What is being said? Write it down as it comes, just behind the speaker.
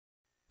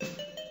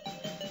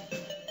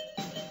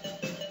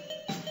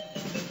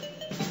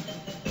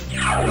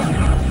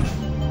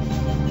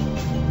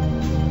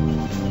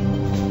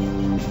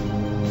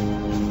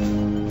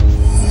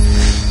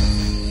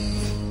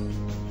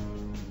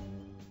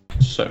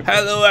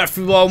Hello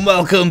everyone,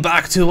 welcome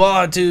back to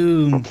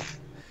RDoom.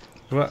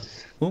 Oh.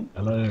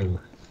 Hello.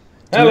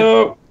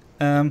 Hello.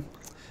 Do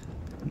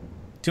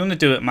you want to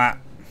do it, Matt?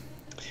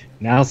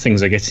 Now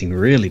things are getting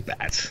really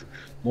bad.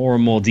 More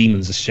and more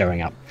demons are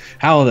showing up.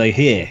 How are they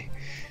here?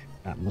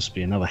 That must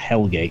be another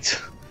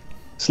Hellgate.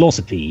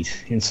 Slaughterpeed,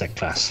 insect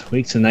class.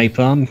 Weak to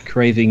napalm,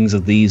 cravings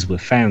of these were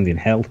found in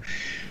hell.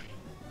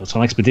 But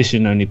on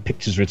expedition, only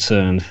pictures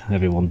returned.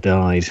 Everyone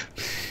died.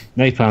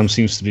 Napalm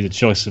seems to be the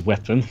choice of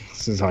weapon,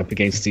 since I'm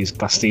against these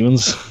class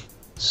demons.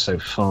 So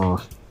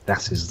far,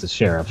 that is the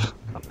sheriff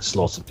and the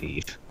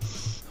Slaughterpeed.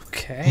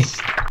 Okay.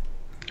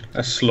 A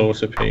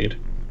Slaughterpeed.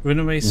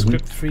 Runaway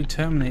script 3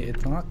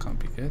 terminated. Well, that can't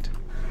be good.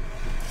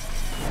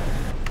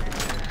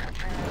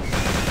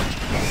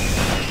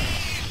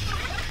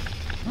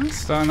 Well,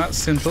 starting that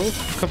simple. A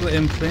couple of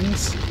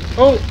implings.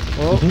 Oh!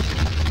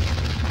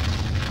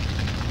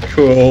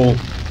 Cool.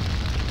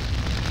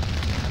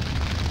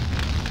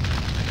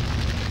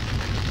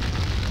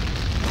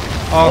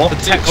 Oh,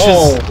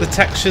 the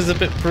texture's a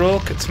bit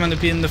broke. It's meant to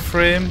be in the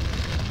frame.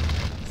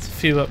 There's a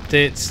few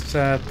updates,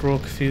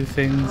 broke a few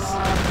things.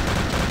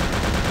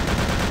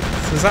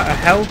 So is that a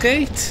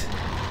Hellgate?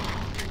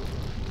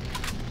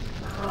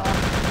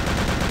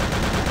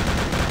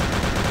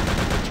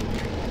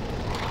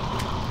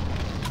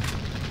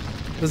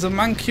 There's a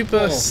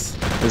Mancubus.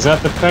 Oh. Is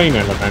that the pain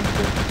element?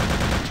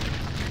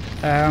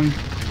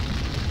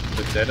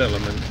 The dead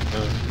element.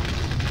 Oh.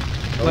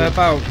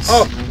 Whereabouts?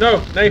 Oh no!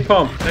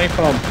 Napalm!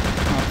 Napalm!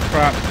 Oh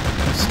crap!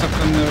 I'm stuck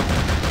on the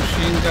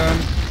machine gun.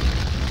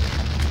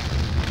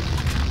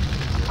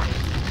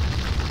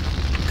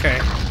 Okay.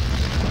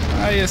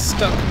 Ah, you're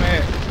stuck,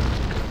 mate.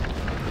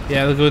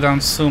 Yeah, they'll go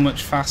down so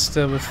much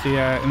faster with the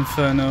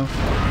Inferno.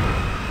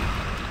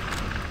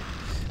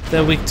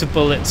 They're weak to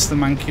bullets, the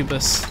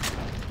Mancubus.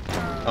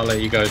 I'll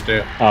let you guys do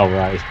it. Oh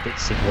right,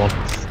 it's one.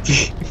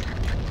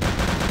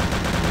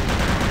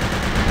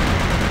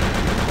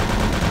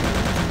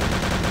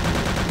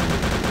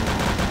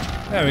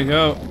 There we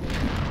go.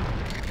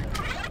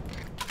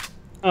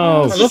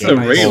 Oh, I love the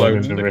nice.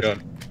 reload to the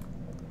gun.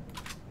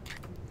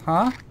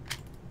 Huh?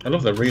 I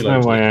love the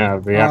reload. No way out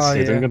of the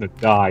acid. yeah. I'm gonna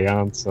die,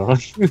 aren't I?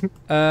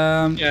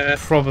 Yeah.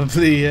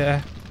 Probably,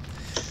 yeah.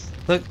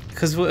 Look,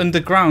 because we're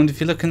underground, if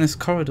you look in this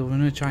corridor, we're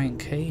in a giant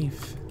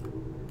cave.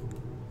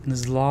 And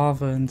there's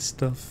lava and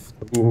stuff.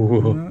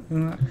 Ooh.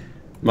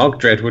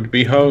 Mogdread would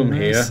be home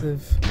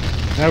Massive.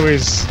 That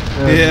was.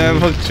 Yeah,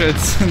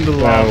 Mogdread's in the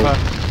lava.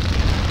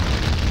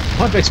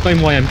 Might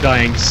explain why I'm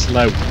dying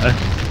slower. here.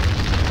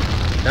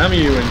 Damn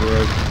you in the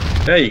room.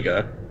 There you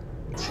go.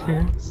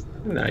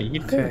 No,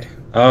 you Okay.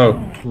 Oh.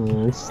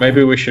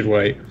 Maybe we should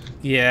wait.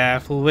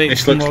 Yeah, we'll wait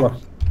This for looks like...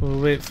 We'll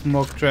wait for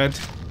Mogdread.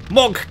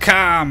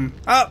 Mogcam!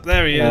 Oh,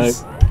 there he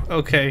is.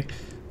 Okay.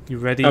 You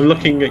ready? I'm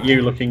looking at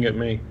you, looking at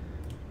me.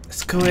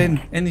 Let's go in.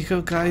 In you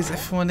go, guys.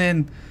 Everyone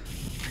in.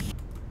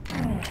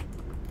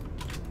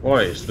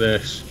 What is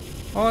this?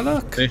 Oh,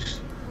 look.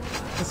 This.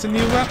 It's a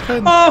new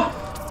weapon. Oh!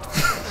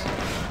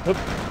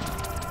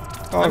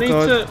 Oh, I need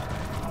God.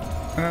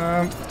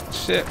 to...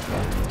 Shit.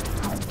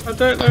 I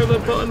don't know the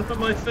button for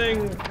my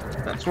thing.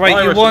 That's Right,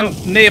 virus, you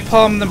want no.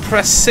 napalm, then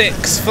press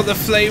 6 for the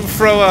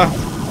flamethrower.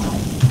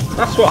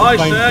 That's what I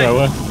say.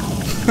 Flamethrower.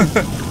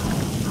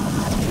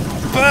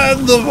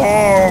 Burn them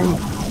all!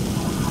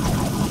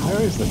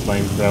 Where is the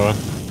flamethrower?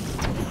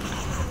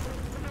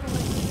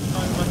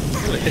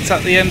 It's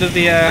at the end of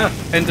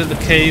the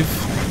cave.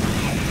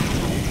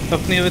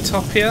 Up near the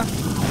top here.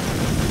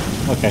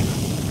 Okay.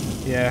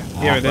 Yeah,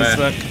 here it is. where?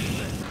 Look.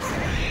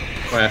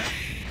 Where?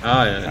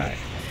 Ah, yeah. Right.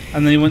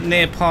 And then you want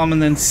napalm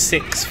and then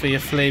 6 for your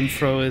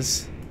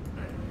flamethrowers.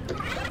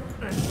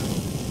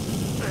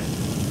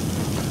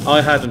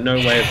 I had no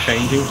way of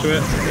changing to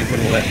it. It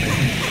wouldn't let me.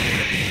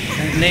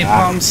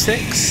 Napalm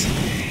 6.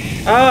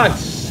 Ah, I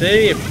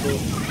see.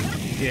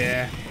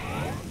 Yeah.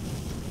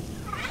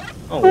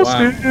 Oh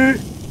wow.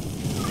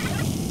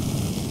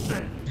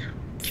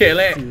 Kill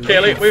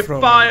it with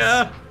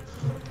fire.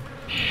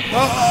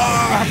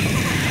 Ah!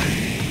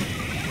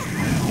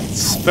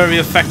 It's very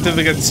effective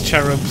against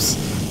cherubs.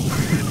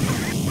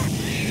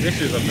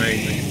 This is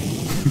amazing.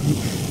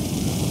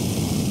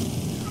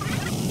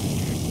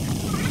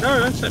 No,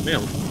 don't set me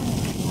on.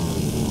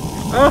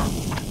 Oh!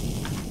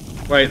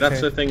 Wait, that's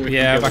the thing we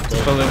Yeah, can back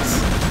to bullets.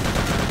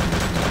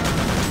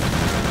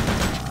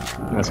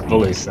 That's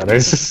bullies, that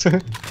is.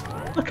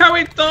 Look how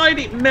it died,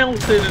 it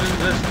melted and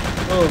just...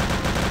 Oh.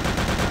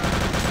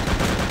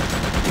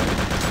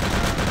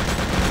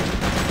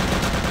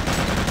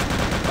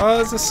 Oh,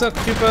 there's a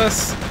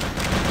succubus.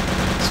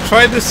 It's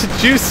trying to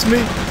seduce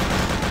me.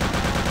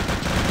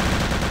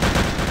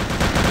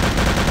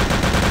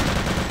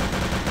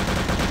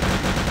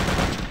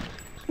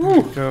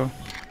 Go.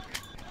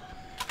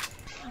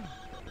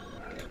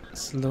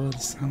 Slow the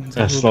sounds.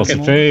 That's lots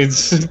of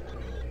fades.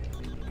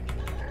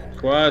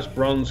 Requires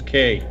bronze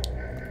key.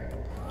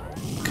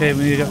 Okay,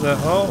 we need to get that.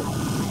 Oh,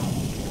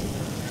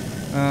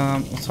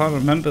 I'm trying to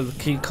remember the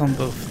key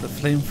combo for the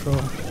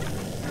flamethrower.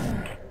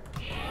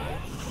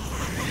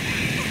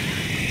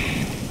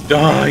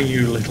 Die,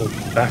 you little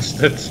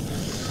bastards!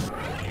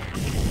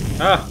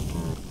 Ah!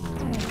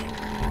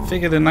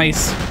 Figured a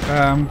nice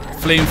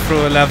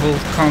flamethrower level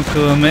can't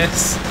go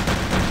amiss.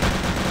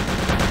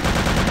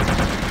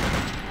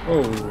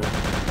 Oh.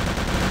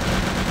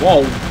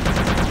 Whoa!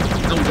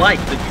 I don't like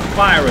that you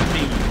fire at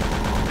me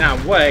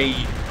that way.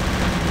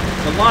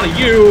 A lot of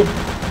you.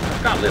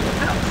 I've got little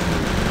health.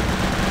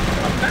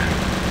 I'm back.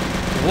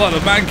 What a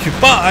man can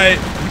buy!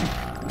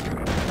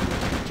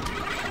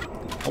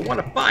 I want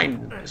to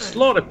find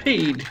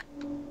Slaughterpeed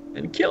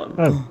and kill him.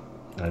 Oh.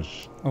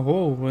 Nice.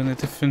 Oh, we're in a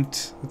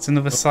different... It's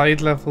another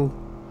side level.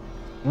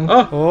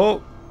 Oh!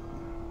 Oh!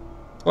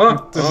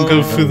 What? Doesn't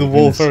go through the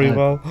wall very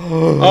well.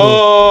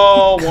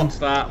 Oh, what's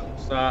that?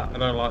 What's that? I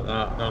don't like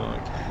that. I don't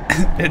like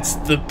it. It's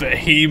the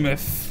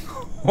behemoth.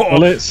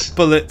 Bullets.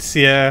 Bullets,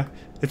 yeah.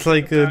 It's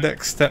like the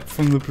next step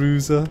from the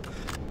bruiser.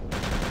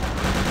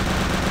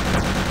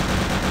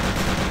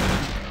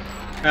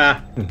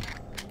 Ah.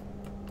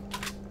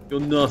 You're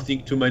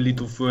nothing to my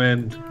little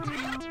friend.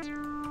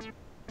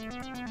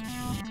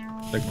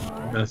 Like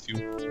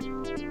Matthew.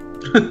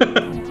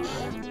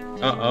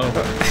 Uh-oh.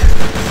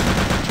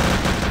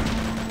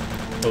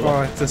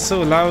 Oh, they're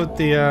so loud,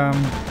 the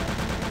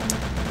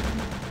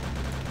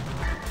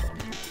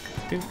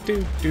do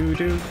do do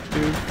do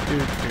do do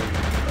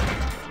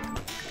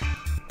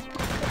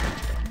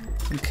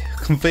do.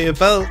 Conveyor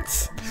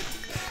belts.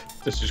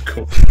 This is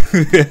cool.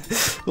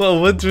 What a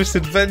wondrous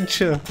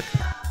adventure.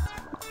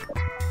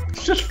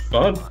 It's just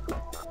fun.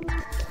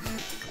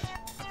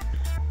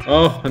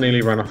 Oh, I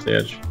nearly ran off the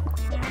edge.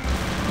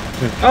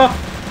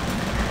 Oh!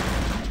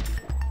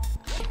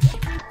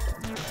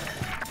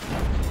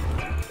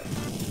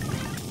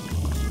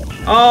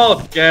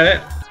 Oh, get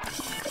it!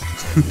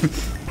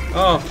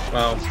 Oh,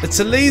 well. It's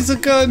a laser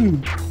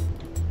gun!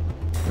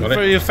 Got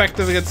Very it.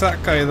 effective against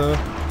that guy, though.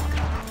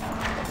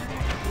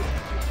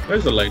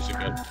 Where's the laser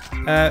gun?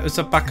 It's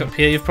up back up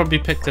here. You've probably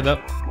picked it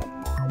up.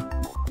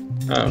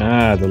 Oh,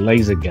 Ah, the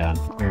laser gun.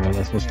 Oh,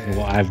 that's must be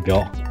what I've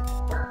got.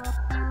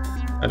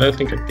 I don't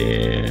think I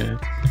did.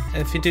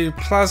 If you do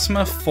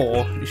plasma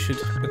 4, you should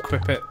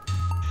equip it.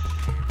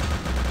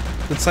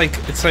 It's like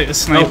a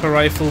sniper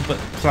rifle, but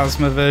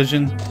plasma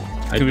version.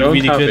 I Could be don't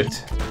really have good.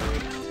 it.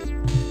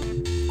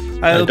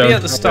 It'll be don't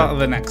at the have start it. of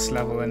the next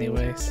level,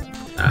 anyways.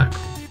 Ah.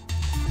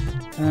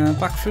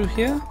 Back through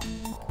here.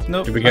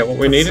 Nope. Did we get what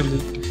we needed?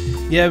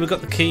 Yeah, we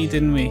got the key,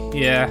 didn't we?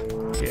 Yeah.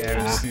 Yeah,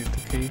 we just need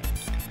the key.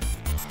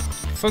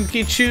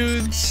 Funky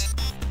tunes.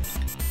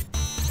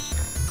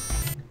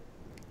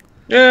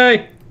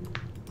 Yay!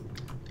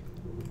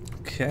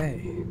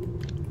 Okay.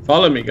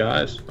 Follow me,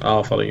 guys.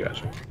 I'll follow you,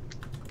 actually.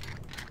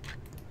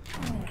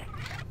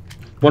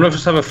 One of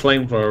us have a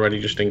flamethrower ready,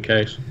 just in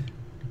case.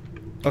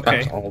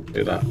 Okay. Perhaps I'll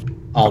do that.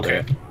 I'll do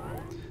it.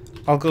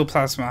 I'll go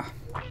plasma.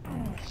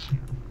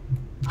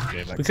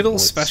 We could all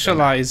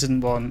specialize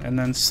in one and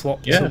then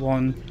swap to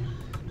one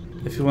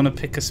if you want to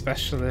pick a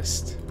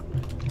specialist.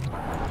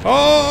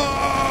 Oh!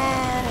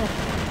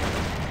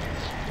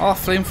 Oh,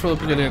 flamethrower will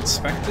be good against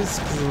specters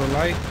because of the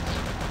light.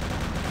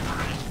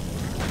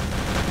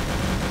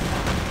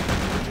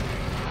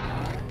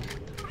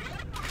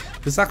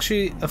 There's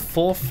actually a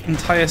 4th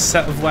entire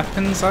set of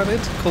weapons added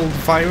called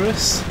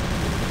Virus,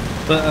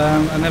 but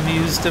I never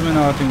used them in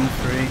RDoom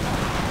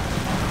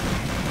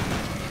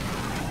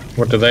 3.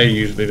 What do they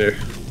usually do?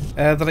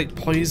 They're like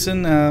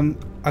poison.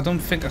 I don't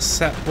think I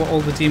set what all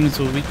the demons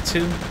were weak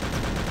to.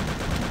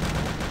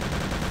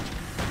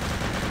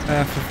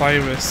 For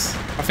Virus.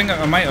 I think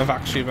I might have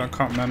actually, but I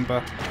can't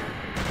remember.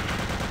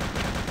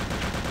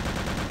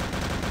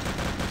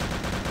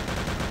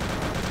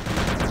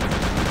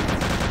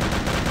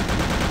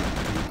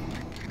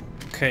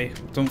 Okay,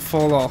 don't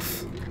fall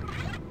off.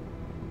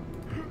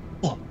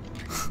 Oh.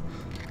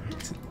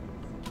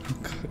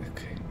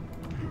 Okay.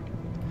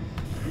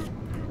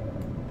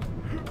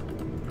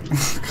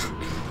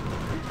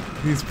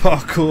 He's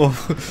parkour.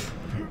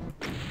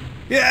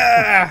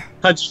 Yeah!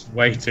 I just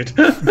waited.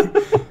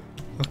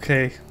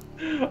 Okay.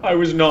 I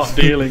was not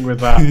dealing with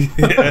that.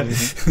 Yeah.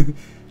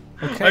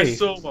 Okay. I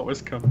saw what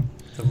was coming.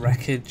 The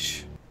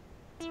wreckage.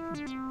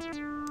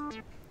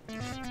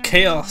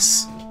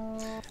 Chaos.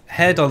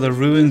 Ahead are the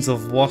ruins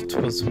of what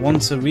was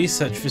once a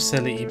research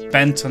facility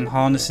bent on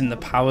harnessing the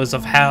powers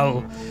of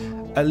hell.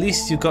 At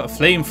least you got a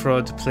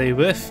flamethrower to play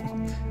with.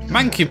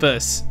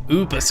 Mancubus,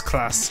 Ubus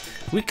class,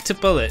 weak to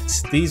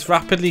bullets. These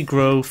rapidly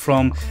grow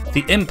from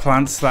the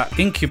implants that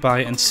incubi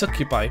and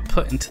succubi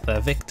put into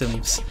their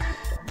victims.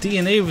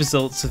 DNA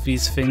results of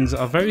these things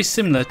are very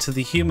similar to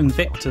the human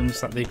victims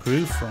that they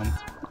grew from.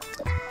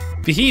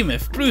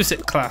 Behemoth, Bruise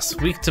It class,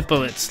 weak to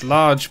bullets,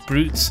 large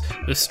brutes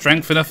with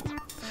strength enough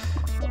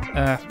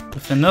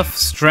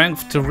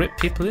strength to rip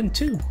people in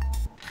two.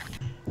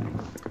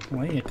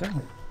 There you go.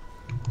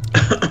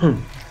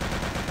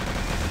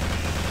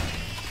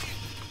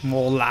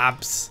 More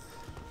labs.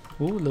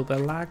 Ooh, a little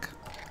bit of lag.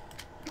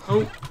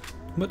 Oh,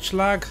 Much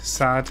lag.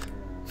 Sad.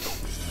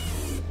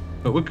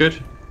 but we're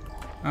good.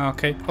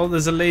 Okay. Oh,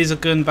 there's a laser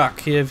gun back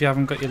here if you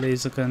haven't got your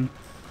laser gun.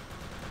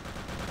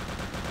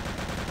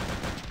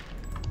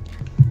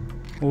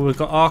 Oh, we've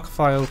got arc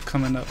file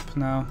coming up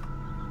now.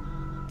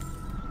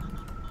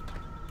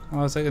 Oh,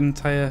 there's like an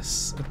entire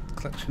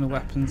collection of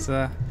weapons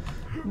there.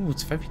 Ooh,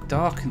 it's very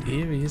dark and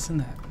eerie, isn't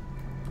it?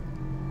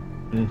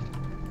 Mm.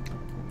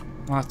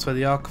 Oh, that's where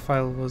the arc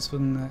file was,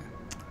 wasn't it?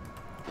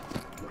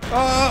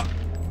 Ah!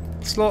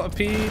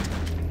 Slaughterpede!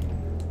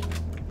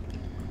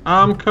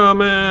 I'm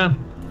coming.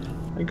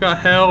 I got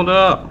held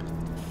up.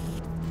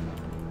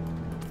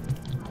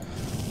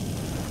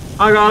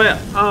 I got it.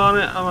 I'm on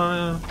it. I'm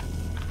on it.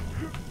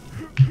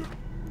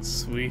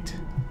 Sweet.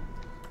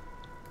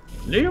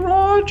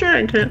 Leroy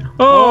Jenkins.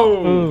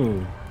 Oh.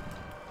 Ooh.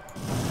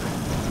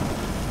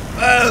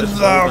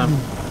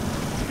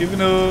 Even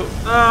though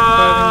burning's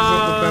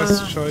not the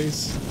best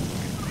choice.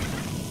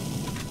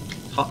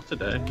 It's hot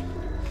today.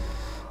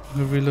 I'm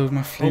gonna reload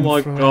my Oh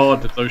flamethrower. my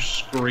god, those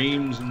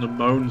screams and the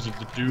moans of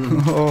the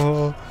doomed.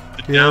 Oh,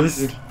 The yeah,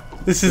 damned.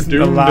 this isn't the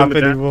doomed lab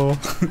and the anymore.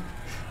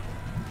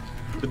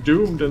 The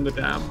doomed and the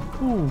damned.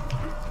 Ooh.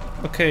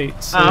 Okay,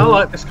 so I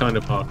like this kind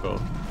of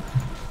parkour.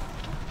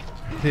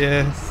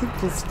 yeah,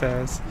 simple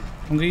stairs.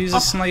 I'm gonna use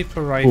a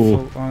sniper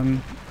rifle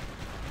on.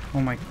 Oh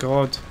my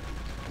god.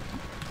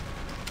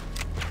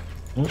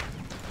 Oh.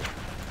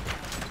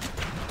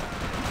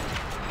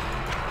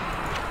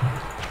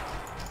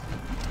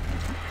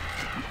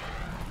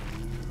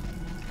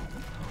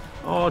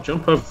 Oh,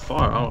 jump over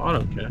fire. Oh, I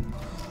don't care.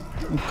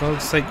 Oh god,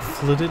 it's like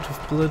flooded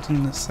with blood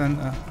in the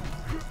center.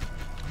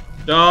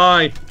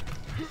 Die!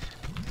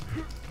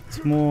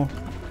 It's more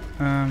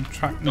Not yet.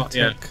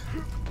 trachmatic.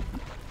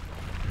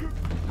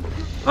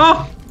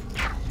 Oh!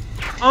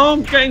 Oh,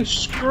 I'm getting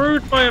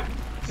screwed by a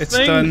It's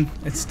thing. done.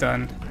 It's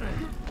done.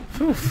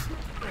 Poof.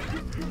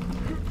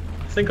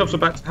 I think I was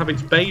about to have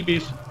its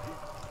babies.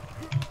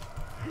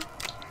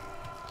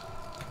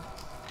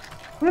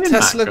 Where did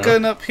Tesla that go?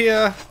 gun up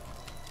here.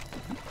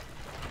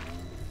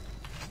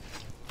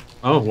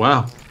 Oh,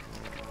 wow.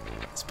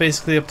 It's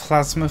basically a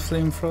plasma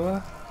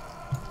flamethrower.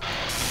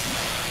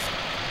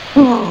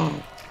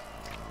 Oh,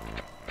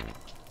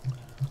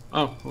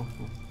 oh, oh.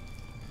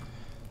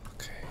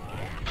 Okay.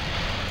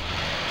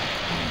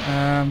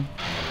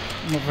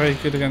 Not very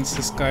good against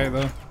this guy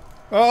though.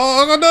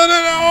 Oh no no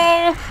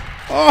no!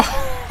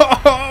 Oh!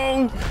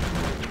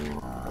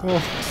 Oh!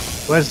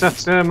 Where's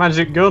that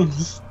magic gun?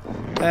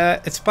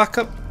 It's back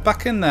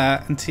in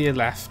there and to your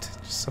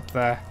left, just up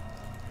there.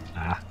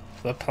 Ah,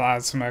 The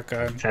plasma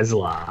gun.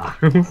 Tesla.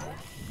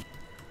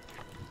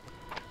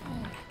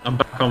 I'm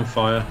back on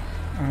fire.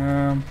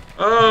 Um,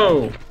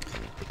 Oh!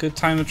 good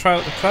time to try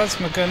out the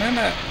plasma gun,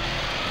 innit?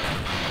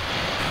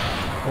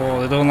 Oh,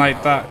 they don't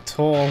like that at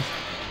all.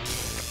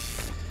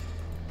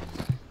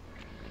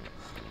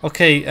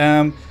 Okay,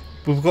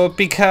 we've got to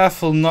be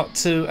careful not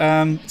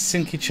to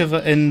sink each other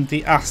in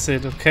the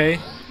acid, okay?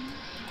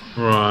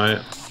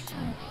 Right.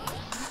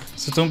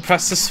 So don't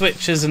press the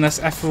switches unless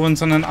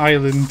everyone's on an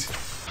island.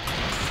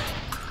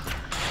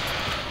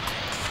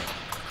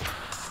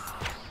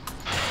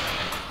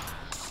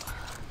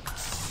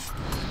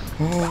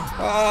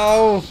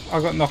 Oh,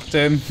 I got knocked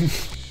in.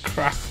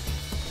 Crap.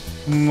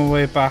 I'm on my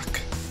way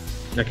back.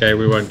 Okay,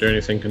 we won't do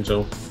anything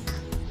until...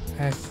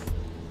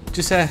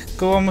 Just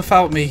go on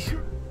without me.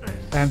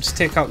 Just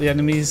take out the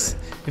enemies.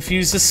 If you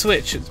use the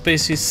switch, it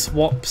basically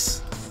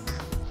swaps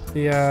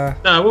the.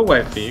 No, we'll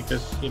wait for you,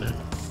 because, you know...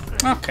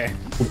 Okay.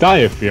 We'll die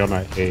if you're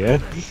not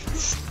here.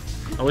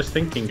 I was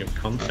thinking of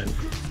content.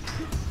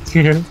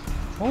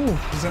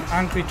 Oh, there's an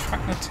angry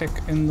trachmatic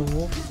in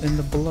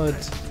the blood.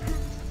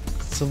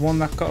 It's the one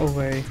that got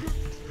away.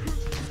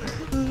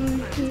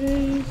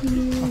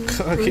 Oh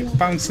God, I keep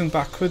bouncing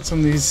backwards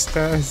on these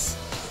stairs.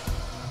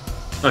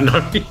 I know.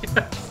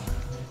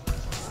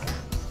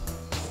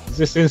 Is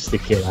this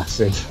insta-kill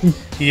acid?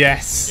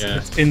 Yes, Yeah.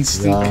 it's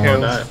instant Wow.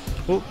 kill. No.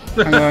 Oh,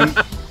 hang on.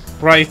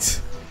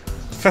 Right,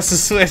 press the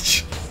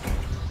switch.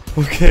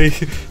 Okay,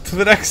 to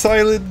the next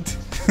island.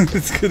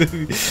 It's gonna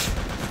be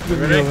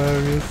Ready?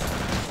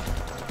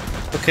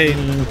 hilarious. Okay.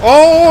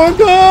 Oh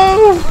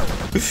no!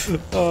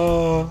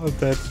 Oh, I'm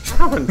dead. What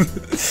happened?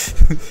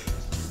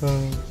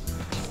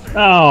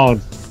 Oh,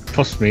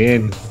 tossed me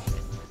in.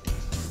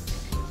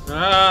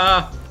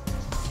 Ah!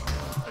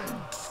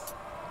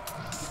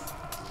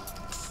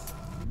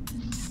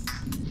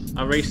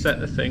 I reset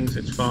the things,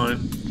 it's fine.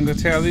 I'm gonna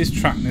take out these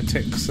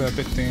trachmatics, they're a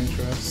bit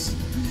dangerous.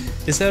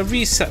 Is there a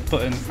reset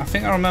button? I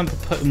think I remember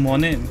putting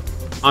one in.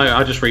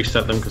 I just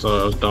reset them because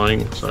I was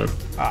dying, so...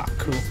 Ah,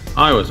 cool.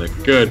 I was a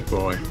good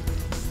boy.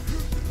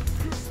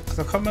 Because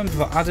I can't remember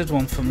if I added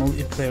one for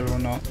multiplayer or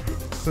not.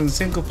 Because in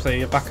single player,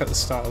 you're back at the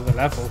start of the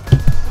level.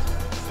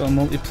 But in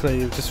multiplayer,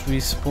 you just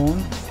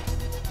respawn.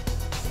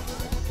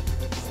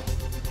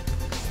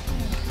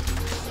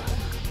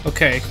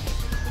 Okay.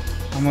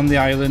 I'm on the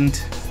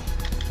island.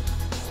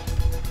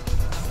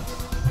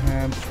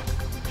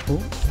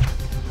 Oh.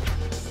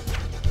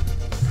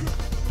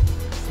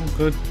 Oh,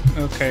 good.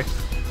 Okay.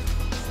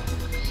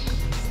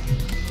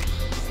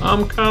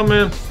 I'm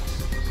coming.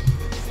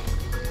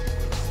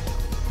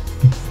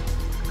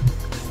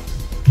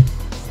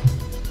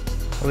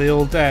 Are they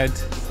all dead?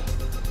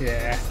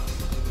 Yeah.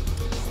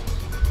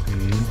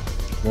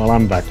 Well,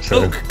 I'm back to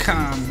Oak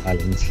can.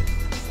 island.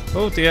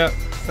 Oh dear,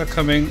 they're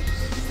coming.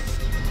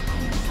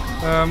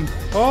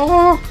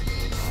 Oh!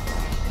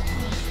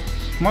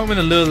 Might want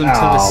to lure them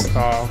to this.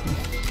 Oh.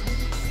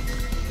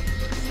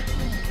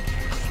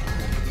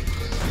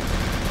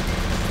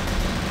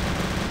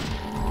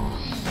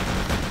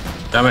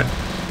 Damn it.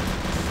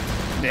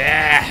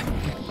 Yeah.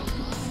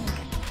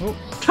 Oh.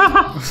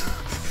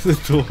 The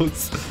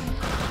doors.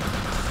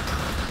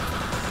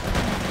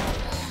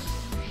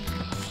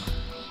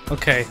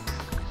 Okay.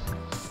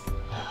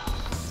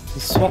 We'll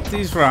swap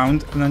these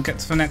round and then get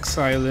to the next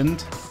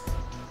island.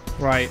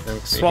 Right.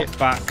 Swap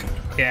back.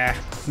 Yeah.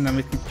 And then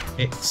we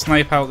can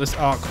snipe out this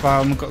arc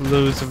valve. We've got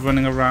loads of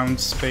running around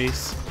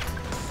space.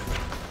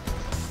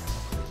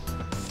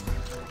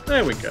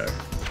 There we go.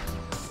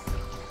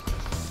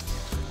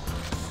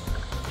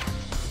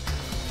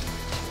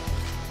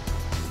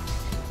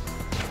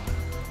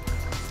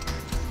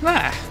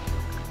 There.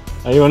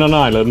 Are you on an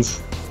island?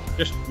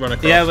 Just run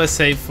across. Yeah, we're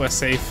safe. We're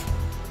safe.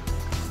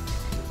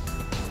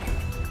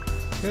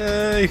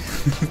 Yay.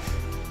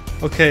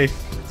 Okay.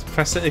 Let's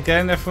press it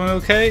again. Everyone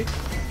okay?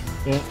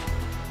 Yeah.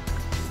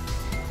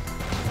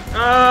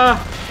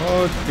 Ah!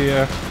 Oh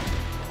dear.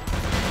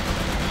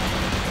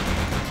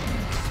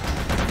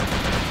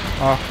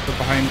 Oh, they're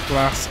behind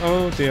glass.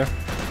 Oh dear.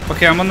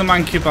 Okay, I'm on the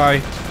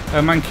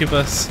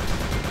Mancubus.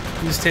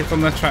 You just take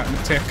on the track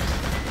and tick.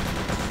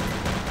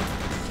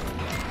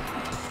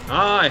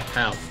 I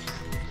helped.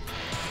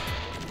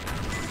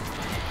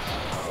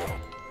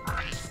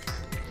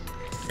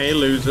 Okay,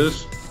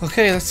 losers.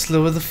 Okay, let's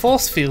lower the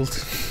force field.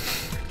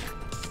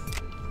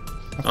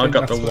 I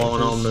got the think that's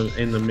what one it is.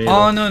 in the middle.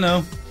 Oh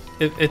no.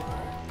 It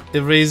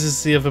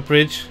raises the other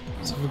bridge.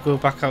 So we'll go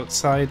back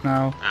outside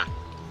now. Ah.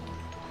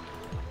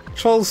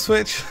 Troll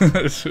switch.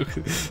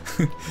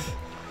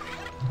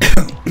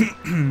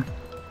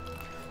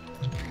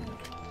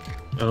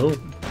 Oh.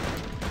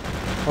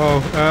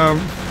 Oh,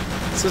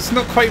 so it's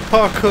not quite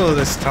parkour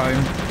this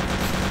time.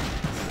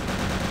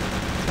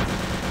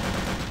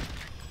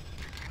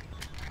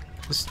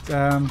 Just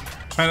trying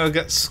not to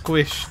get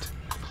squished.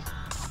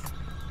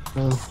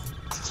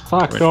 It's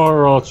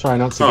parkour or try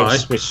not to Alright.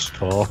 get swished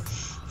core.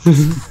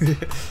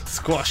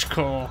 Squash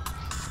core.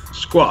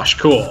 Squash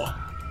core.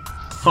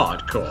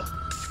 Hardcore.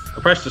 I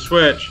pressed the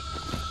switch.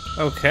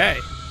 Okay.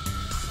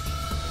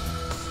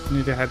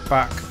 Need to head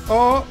back.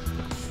 Oh!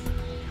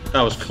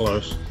 That was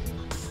close.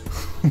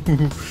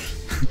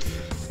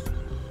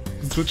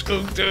 Switch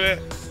Oak do it.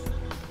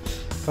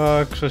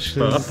 Oh, crushes.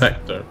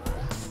 Perfecto.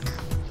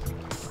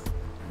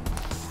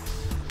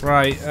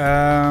 Right,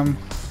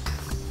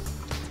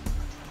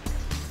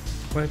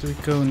 where do we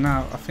go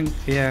now? I think,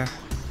 yeah.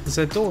 Is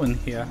there a door in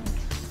here?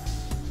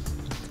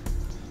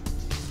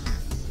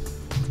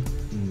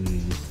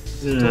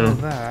 Door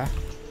there.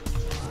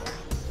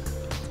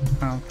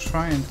 I'm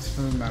trying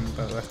to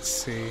remember. Let's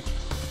see.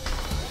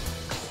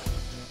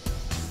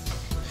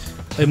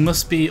 It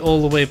must be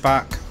all the way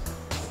back.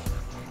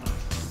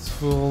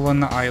 So we're all on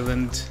the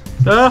island.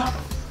 Ah!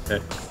 Okay.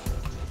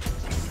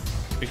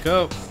 Here we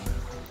go.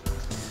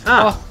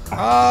 Ah!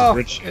 Oh!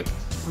 Bridge. It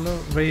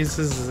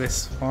raises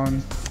this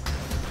one.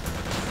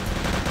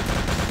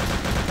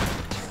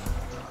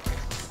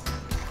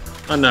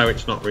 I know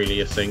it's not really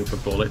a thing for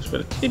bullets,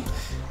 but it,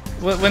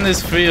 When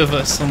there's three of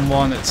us on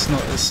one, it's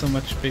not so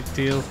much a big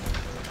deal.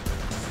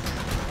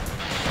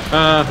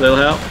 they'll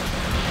help.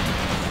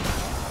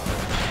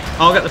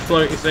 I'll get the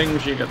floaty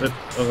things, you get the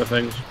other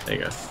things. There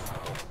you go.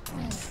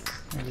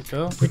 There we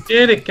go. We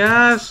did it,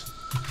 guys!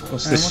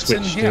 What's this What's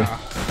in switch here?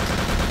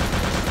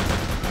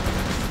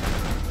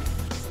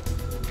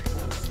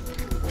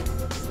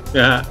 do?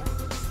 Yeah.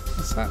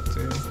 What's that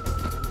do?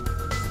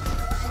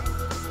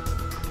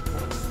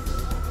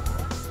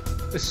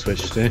 This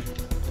switch do?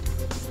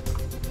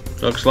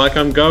 Looks like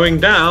I'm going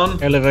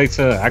down.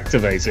 Elevator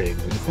activating.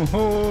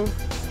 Oh,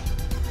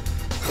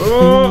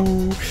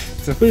 Oh!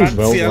 it's a Please,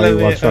 well, fancy while you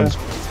watch elevator.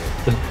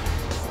 on.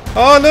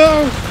 Oh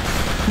no!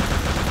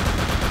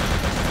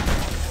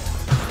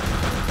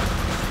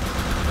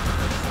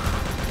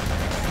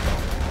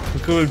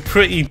 We're going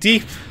pretty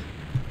deep.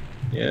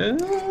 Yeah,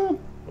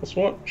 that's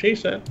what she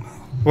said.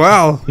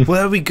 Well,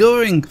 where are we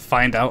going?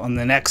 Find out on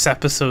the next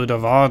episode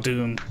of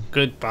RDoom.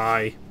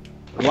 Goodbye.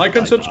 Like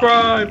and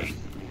subscribe!